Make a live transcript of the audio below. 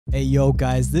Hey yo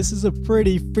guys, this is a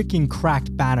pretty freaking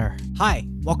cracked banner. Hi,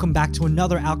 welcome back to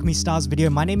another Alchemy Stars video.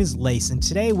 My name is Lace and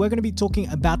today we're going to be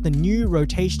talking about the new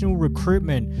rotational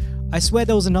recruitment. I swear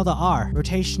there was another R.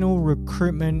 Rotational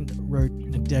recruitment,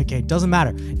 okay, doesn't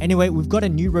matter. Anyway, we've got a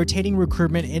new rotating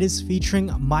recruitment. It is featuring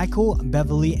Michael,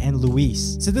 Beverly, and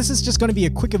Louise. So this is just going to be a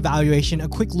quick evaluation, a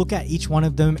quick look at each one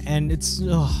of them. And it's,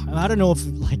 I don't know if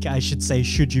like I should say,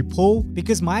 should you pull?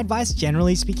 Because my advice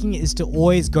generally speaking is to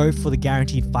always go for the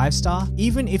guaranteed 5-star,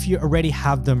 even if you already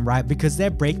have them, right? Because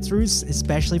their breakthroughs,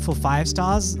 especially for 5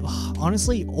 stars,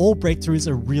 honestly, all breakthroughs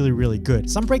are really, really good.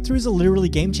 Some breakthroughs are literally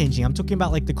game changing. I'm talking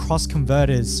about like the cross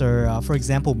converters. So for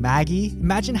example, Maggie,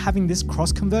 imagine having this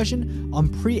cross conversion on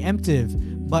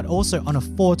preemptive, but also on a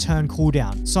 4-turn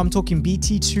cooldown. So I'm talking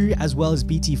BT2 as well as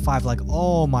BT5. Like,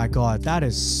 oh my god, that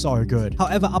is so good.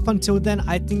 However, up until then,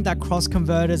 I think that cross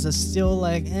converters are still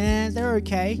like, they're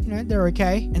okay. You know, they're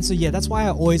okay. And so yeah, that's why I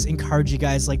always encourage you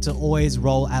guys like to always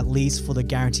roll at least for the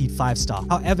guaranteed 5-star.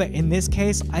 However, in this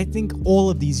case, I think all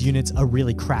of these units are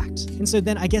really cracked. And so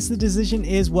then I guess the decision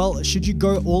is, well, should you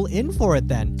go all in for it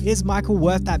then? Is Michael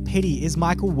worth that pity? Is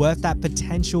Michael worth that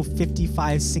potential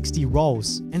 55, 60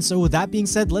 rolls? And so with that being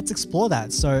said, let's explore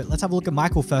that. So let's have a look at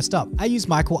Michael first up. I use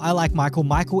Michael. I like Michael.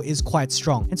 Michael is quite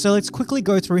strong. And so let's quickly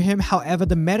go through him. However,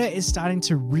 the meta is starting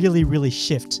to really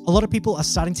shift. A lot of people are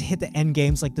starting to hit the end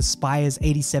games like the Spires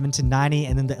 87 to 90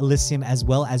 and then the Elysium as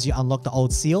well as you unlock the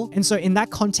old seal. And so in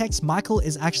that context, Michael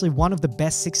is actually one of the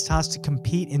best 6 stars to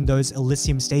compete in those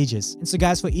Elysium stages. And so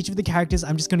guys, for each of the characters,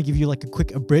 I'm just going to give you like a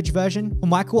quick abridged version. For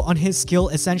Michael, on his skill,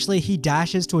 essentially he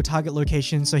dashes to a target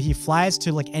location. So he flies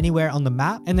to like anywhere on the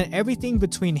map, and then everything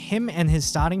between him and his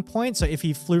starting point, so if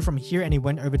he flew from here and he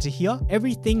went over to here,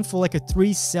 everything for like a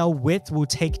 3-cell width will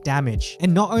take damage.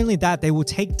 And not only that, they will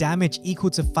take damage equal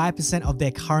to 5% of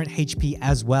their current HP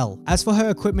as well. As for her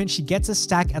equipment, she gets a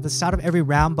stack at the start of every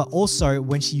round, but also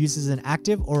when she uses an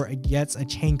active or gets a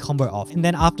chain combo off. And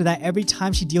then after that, every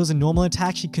time she deals a normal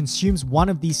attack, she consumes one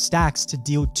of these stacks to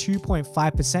deal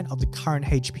 2.5% of the current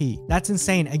HP. That's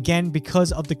insane, again,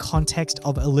 because of the context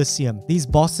of Elysium. These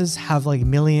bosses have like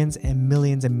millions and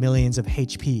millions and millions of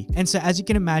HP. And so as you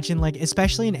can imagine, like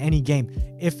especially in any game,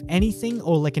 if anything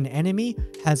or like an enemy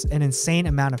has an insane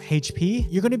amount of HP,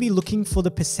 you're going to be looking for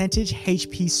the percentage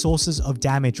HP sources of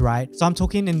damage, right? So I'm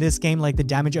talking in this game like the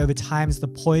damage over times, the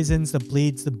poisons, the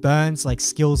bleeds, the burns, like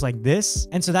skills like this.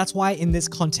 And so that's why in this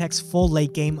context for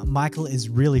late game, Michael is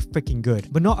really freaking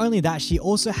good. But not only that, she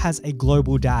also has a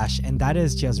global dash, and that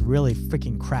is just really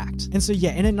freaking cracked. And so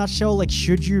yeah, in a nutshell, like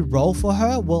should you roll for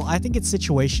her? Well, I think it's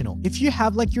situational. If you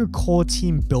have like your core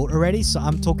team built already, so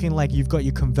I'm talking like you've got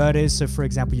your converters, so for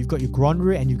example you've got your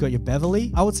Gronru and you've got your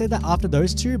Beverly, I would say that after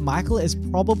those two, Michael is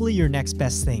probably your next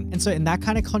best thing. And so in that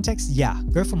kind of context, yeah,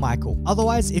 go for Michael.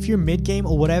 Otherwise, if you're mid-game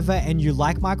or whatever and you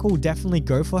like Michael, definitely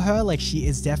go for her. Like she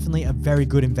is definitely a very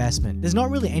good investment. There's not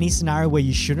really any scenario where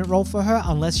you shouldn't roll for her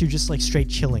unless you're just like straight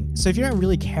chilling. So if you don't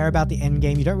really care about the end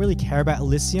game, you don't really care about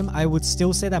Elysium, I would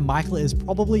still say that Michael is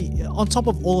probably, on top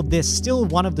of all of this, still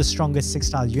one of the strongest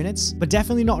 6-star units, but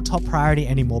definitely not top priority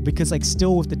anymore, because like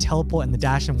still with the teleport and the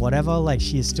dash and whatever, like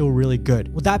she is still really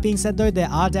good. With that being said though, there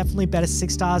are definitely better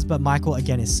 6 stars, but Michael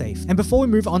again is safe. And before we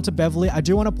move on to Beverly, I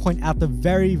do want to point out the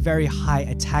very high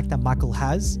attack that Michael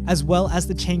has, as well as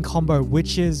the chain combo,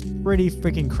 which is pretty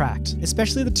freaking cracked.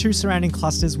 Especially the 2 surrounding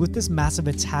clusters with this massive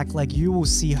attack, like you will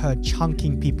see her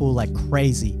chunking people like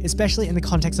crazy, especially in the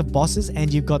context of bosses,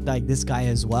 and you've got like this guy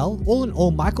as well. All in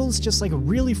all, Michael's just like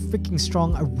really freaking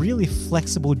strong, a really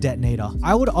flexible detonator.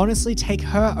 I would honestly take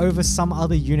her over some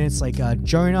other units like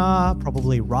Jonah,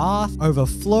 probably Wrath, over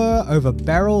Fleur, over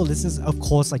Beryl. This is of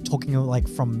course like talking like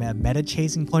from a meta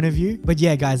chasing point of view. But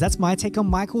yeah guys, that's my take on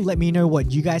Michael. Let me know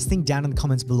what you guys think down in the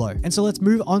comments below. And so let's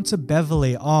move on to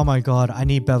Beverly. Oh my god, I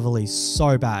need Beverly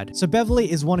so bad. So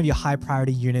Beverly is one of your high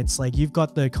priority units. Like you've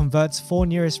got the converts 4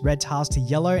 nearest red tiles to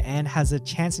yellow and has a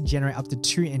chance to generate up to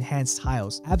 2 enhanced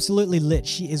tiles. Absolutely lit.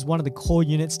 She is one of the core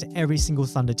units to every single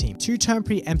Thunder team. 2-turn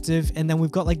preemptive, and then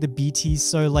we've got like the BTs.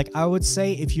 So like I would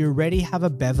say if you already have a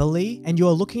Beverly and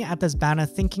you're looking at this banner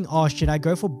thinking, oh, should I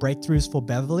go for breakthroughs for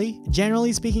Beverly?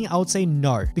 Generally speaking, I would say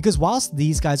no, because whilst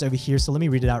these guys over here, so let me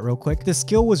read it out real quick. The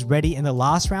skill was ready in the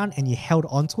last round and you held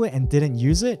onto it and didn't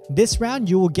use it. This round,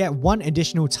 you will get 1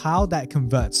 additional tile that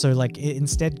converts. So like it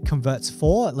instead converts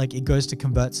 4, like it goes to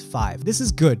converts 5. This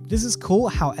is good. This is cool.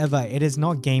 However, it is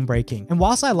not game breaking. And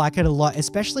whilst I like it a lot,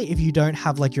 especially if you don't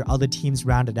have like your other teams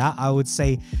rounded out, I would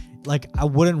say like I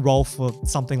wouldn't roll for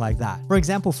something like that. For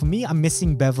example, for me, I'm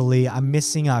missing Beverly, I'm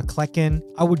missing Klecken.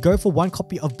 I would go for one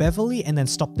copy of Beverly and then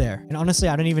stop there. And honestly,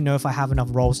 I don't even know if I have enough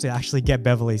rolls to actually get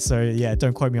Beverly. So yeah,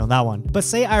 don't quote me on that one. But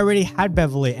say I already had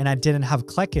Beverly and I didn't have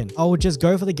Klecken, I would just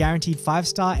go for the guaranteed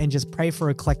 5-star and just pray for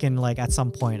a Klecken like at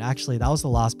some point. Actually, that was the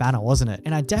last banner, wasn't it?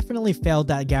 And I definitely failed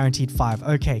that guaranteed 5.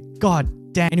 Okay, god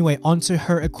damn. Anyway, onto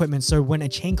her equipment. So when a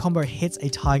chain combo hits a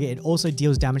target, it also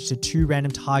deals damage to 2 random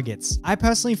targets. I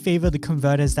personally favor the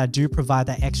converters that do provide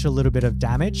that extra little bit of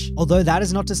damage. Although that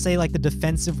is not to say like the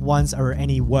defensive ones are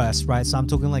any worse, right? So I'm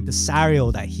talking like the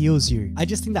Sariel that heals you. I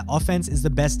just think that offense is the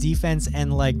best defense,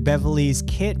 and like Beverly's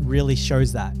kit really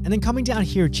shows that. And then coming down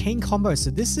here, chain combo. So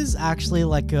this is actually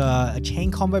like a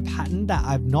chain combo pattern that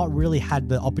I've not really had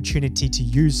the opportunity to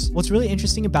use. What's really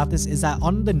interesting about this is that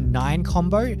on the 9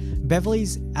 combo, Beverly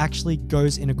actually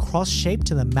goes in a cross shape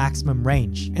to the maximum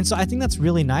range. And so I think that's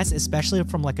really nice, especially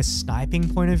from like a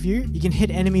sniping point of view. You can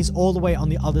hit enemies all the way on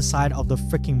the other side of the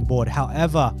freaking board.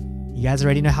 However, you guys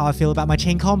already know how I feel about my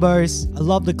chain combos. I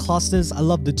love the clusters. I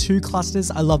love the 2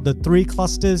 clusters. I love the 3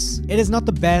 clusters. It is not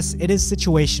the best. It is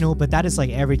situational, but that is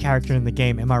like every character in the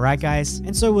game. Am I right, guys?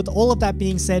 And so with all of that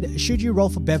being said, should you roll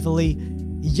for Beverly?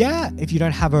 Yeah, if you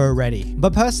don't have her already.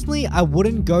 But personally, I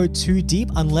wouldn't go too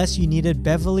deep unless you needed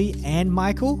Beverly and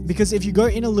Michael, because if you go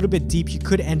in a little bit deep, you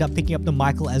could end up picking up the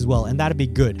Michael as well, and that'd be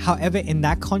good. However, in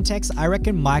that context, I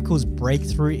reckon Michael's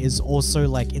breakthrough is also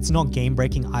like, it's not game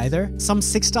breaking either. Some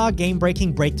 6-star game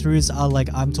breaking breakthroughs are like,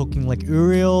 I'm talking like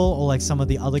Uriel or like some of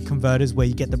the other converters where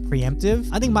you get the preemptive.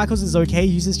 I think Michael's is okay,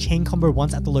 uses chain combo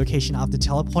once at the location after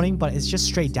teleporting, but it's just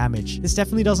straight damage. This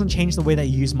definitely doesn't change the way that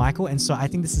you use Michael, and so I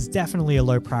think this is definitely a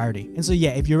low priority. And so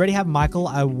yeah, if you already have Michael,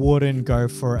 I wouldn't go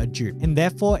for a dupe. And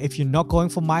therefore, if you're not going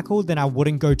for Michael, then I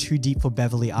wouldn't go too deep for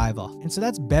Beverly either. And so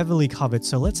that's Beverly covered.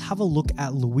 So let's have a look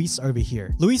at Louise over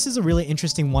here. Louise is a really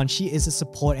interesting one. She is a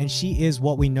support, and she is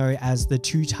what we know as the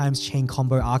 2x chain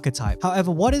combo archetype. However,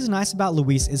 what is nice about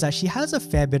Louise is that she has a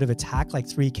fair bit of attack, like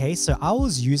 3k. So I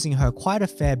was using her quite a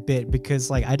fair bit because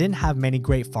like I didn't have many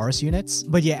great forest units.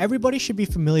 But yeah, everybody should be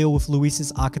familiar with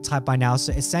Louise's archetype by now.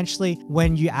 So essentially,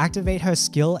 when you activate her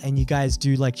skill and you guys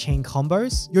do like chain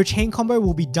combos, your chain combo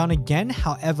will be done again.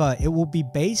 However, it will be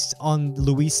based on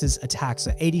Louise's attack,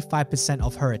 so 85%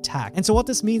 of her attack. And so what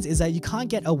this means is that you can't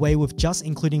get away with just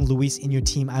including Louise in your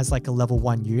team as like a level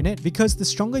 1 unit, because the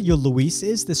stronger your Louise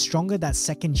is, the stronger that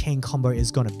second chain combo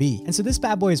is going to be. And so this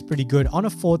bad boy is pretty good on a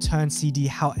 4-turn CD.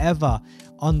 However,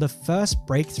 on the first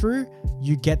breakthrough,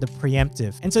 you get the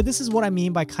preemptive. And so this is what I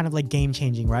mean by kind of like game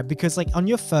changing, right? Because like on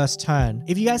your first turn,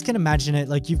 if you guys can imagine it,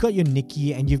 like you've got your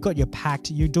Nikki and you've got your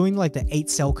Pact, you're doing like the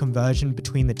 8-cell conversion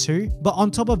between the two. But on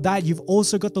top of that, you've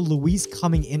also got the Louise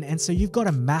coming in. And so you've got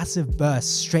a massive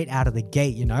burst straight out of the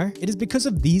gate, you know? It is because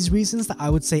of these reasons that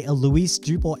I would say a Louise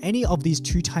dupe or any of these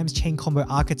 2x chain combo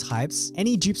archetypes,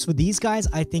 any dupes for these guys,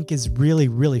 I think is really,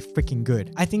 really freaking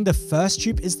good. I think the first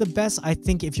dupe is the best. I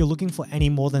think if you're looking for any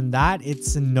more than that,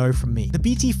 it's a no from me. The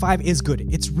BT5 is good.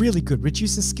 It's really good.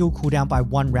 Reduces skill cooldown by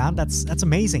 1 round. That's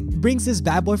amazing. It brings this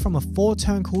bad boy from a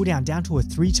 4-turn cooldown down to a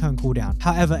 3-turn cooldown.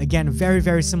 However, again, very,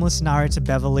 very similar scenario to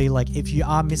Beverly. Like if you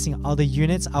are missing other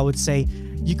units, I would say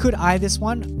you could eye this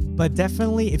one, but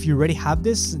definitely if you already have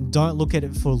this, don't look at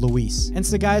it for Louise. And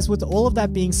so guys, with all of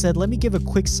that being said, let me give a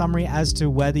quick summary as to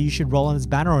whether you should roll on this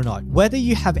banner or not. Whether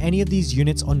you have any of these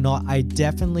units or not, I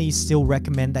definitely still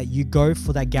recommend that you go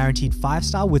for that guaranteed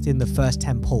 5-star within the first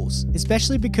 10 pulls,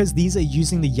 especially because these are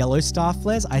using the yellow star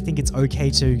flares. I think it's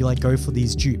okay to like go for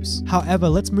these dupes. However,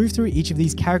 let's move through each of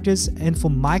these characters. And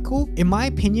for Michael, in my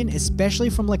opinion,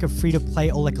 especially from like a free to play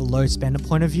or like a low spender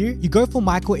point of view, you go for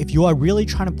Michael if you are really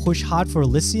trying to push hard for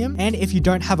Elysium and if you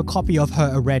don't have a copy of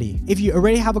her already. If you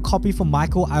already have a copy for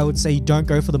Michael, I would say don't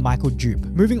go for the Michael dupe.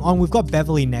 Moving on, we've got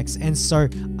Beverly next, and so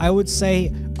I would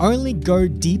say only go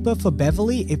deeper for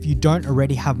Beverly if you don't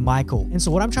already have Michael. And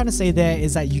so what I'm trying to say there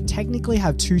is that you technically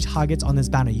have 2 targets on this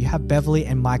banner. You have Beverly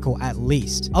and Michael at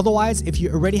least. Otherwise, if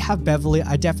you already have Beverly,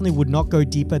 I definitely would not go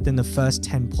deeper than the first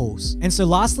 10 pulls. And so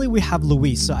lastly, we have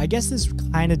Louise. So I guess this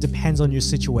kind of depends on your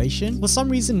situation. For some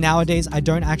reason nowadays, I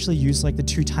don't actually use like the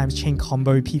 2x chain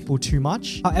combo people too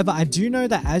much. However, I do know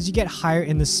that as you get higher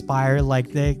in the Spire,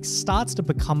 like there starts to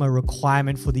become a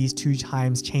requirement for these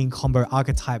 2x chain combo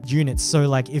archetype units. So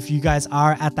like if you guys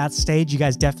are at that stage, you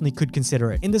guys definitely could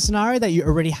consider it. In the scenario that you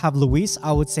already have Louise,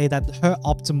 I would say that her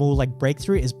optimal like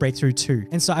breakthrough is breakthrough 2.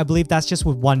 And so I believe that's just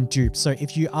with one dupe. So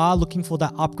if you are looking for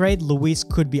that upgrade, Louise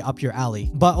could be up your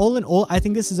alley. But all in all, I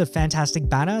think this is a fantastic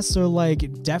banner. So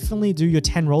like definitely do your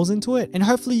 10 rolls into it and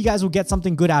hopefully you guys will get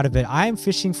something good out of it. I am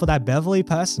fishing for that Beverly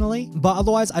personally, but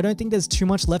otherwise I don't think there's too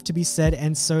much left to be said.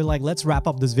 And so like, let's wrap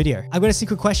up this video. I've got a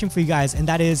secret question for you guys, and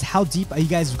that is, how deep are you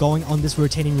guys going on this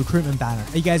rotating recruitment banner?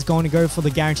 Are you guys going to go for the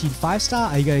guaranteed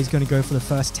 5-star? Are you guys going to go for the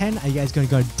first 10? Are you guys going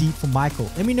to go deep for Michael?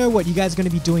 Let me know what you guys are going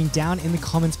to be doing down in the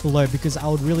comments below, because I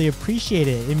would really appreciate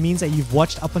it. It means that you've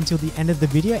watched up until the end of the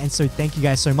video, and so thank you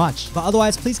guys so much. But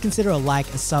otherwise, please consider a like,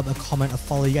 a sub, a comment, a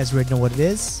follow. You guys already know what it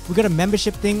is. We've got a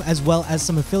membership thing as well as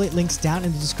some affiliate links down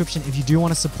in the description if you do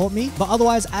want to support me. But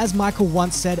otherwise, as Michael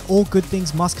once said, all good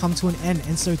things must come to an end.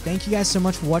 And so thank you guys so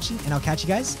much for watching, and I'll catch you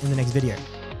guys in the next video.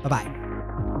 Bye-bye.